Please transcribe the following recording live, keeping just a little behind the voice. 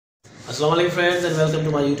Assalamu alaikum friends, and welcome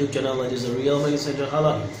to my YouTube channel. That is the Real Money Center.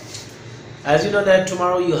 Hello. As you know that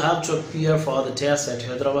tomorrow you have to appear for the test at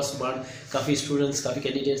Hyderabad. But काफी students, काफी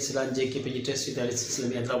candidates Selan JK पे test that is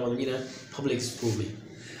Islamiat public school में.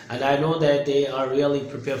 And I know that they are really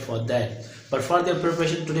prepared for that. But for their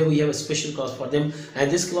preparation today we have a special class for them,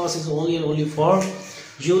 and this class is only and only for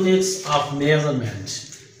units of measurement.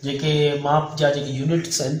 जेके माप जा जेके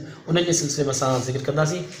units हैं उन्हें के सिलसिले में साथ जिक्र करना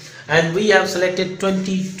सी. And we have selected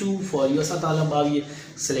 22 for you.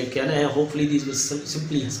 Select and hopefully these will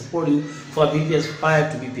simply support you for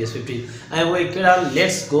BPS-5 to BPS-15. And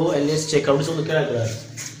let's go and let's check out.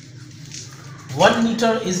 1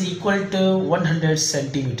 meter is equal to 100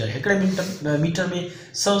 centimeter. Meter में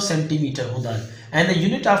 100 centimeter होता है. And the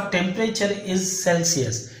unit of temperature is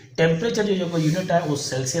Celsius. Temperature जो unit है वो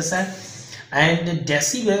Celsius है. And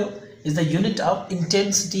decibel is the unit of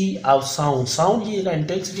intensity of sound. Sound ये का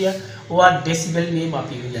intensity है वो decibel में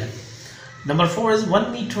मापी हुई है. Number 4 is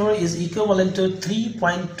 1 meter is equivalent to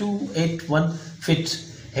 3.281 feet.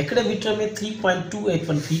 Hegde metre में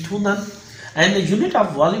 3.281 feet होना. And the unit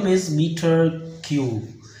of volume is meter cube.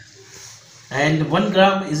 And 1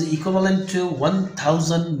 gram is equivalent to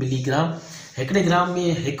 1000 milligram. Hegde ग्राम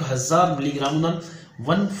में 1000 milligram होना.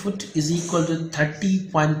 1 foot is equal to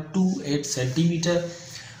 30.28 centimeter.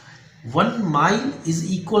 1 mile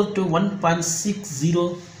is equal to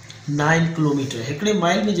 1.609 kilometer. Hegde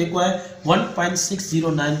mile में जेको है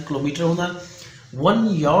 1.609 kilometer होना. 1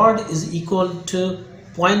 yard is equal to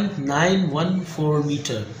 0.914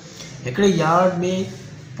 meter. Hegde yard में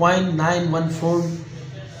 0.914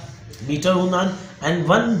 meter होना. And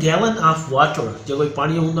 1 gallon of water जेको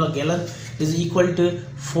पानी होना gallon is equal to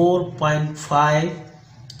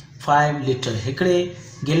 4.55 liter. Hegde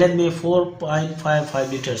gallon में 4.55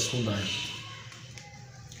 liters होता है.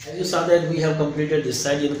 As you saw that we have completed this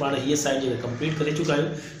side. ये side ये complete कर चुका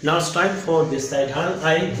है. Now it's time for this side. हाँ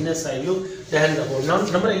I in side you then now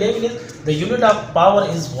number 11 is the unit of power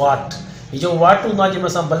is watt. ये जो watt होना जो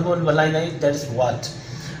मैं बल्ब बनाई नहीं that is watt.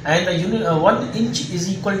 And the unit 1 inch is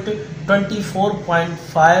equal to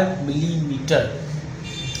 24.5 millimeter.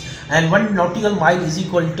 And 1 nautical mile is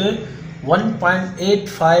equal to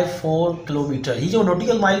 1.854 kilometer. ये जो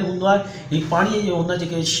nautical mile होता है ये पानी जो होता है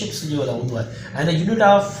जो ships जो वाला होता है. And the unit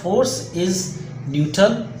of force is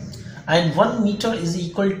Newton. And 1 meter is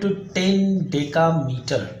equal to 10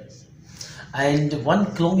 decameter. And 1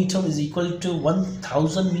 kilometer is equal to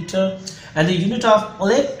 1000 meter. And the unit of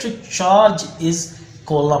electric charge is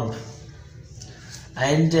coulomb.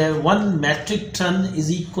 And 1 metric ton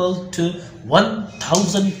is equal to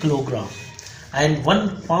 1000 kilogram. And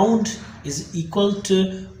 1 pound is equal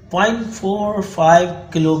to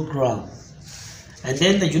 0.45 kilogram. And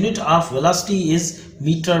then the unit of velocity is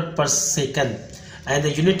meter per second. And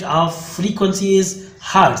the unit of frequency is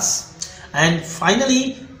hertz. And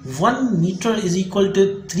finally 1 meter is equal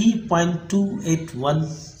to 3.281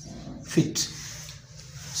 feet.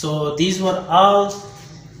 So these were all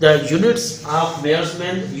the units of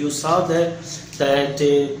measurement. You saw that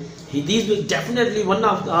these will definitely one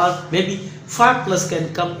of maybe 5+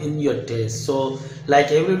 can come in your test. So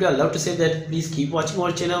like everybody, I love to say that please keep watching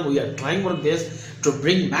our channel. We are trying our best to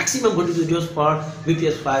bring maximum good videos for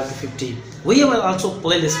BPS-5 to 15. We have also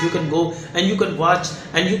playlist. You can go and you can watch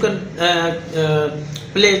and you can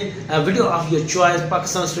play a video of your choice: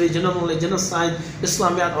 Pakistan story, general knowledge, general science,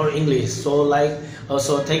 Islamiat or English. So like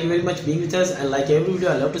so thank you very much being with us. And like every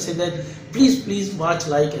video, I love to say that please watch,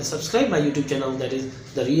 like and subscribe my YouTube channel. That is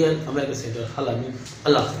the Real American Center. Allah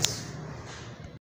Hafiz.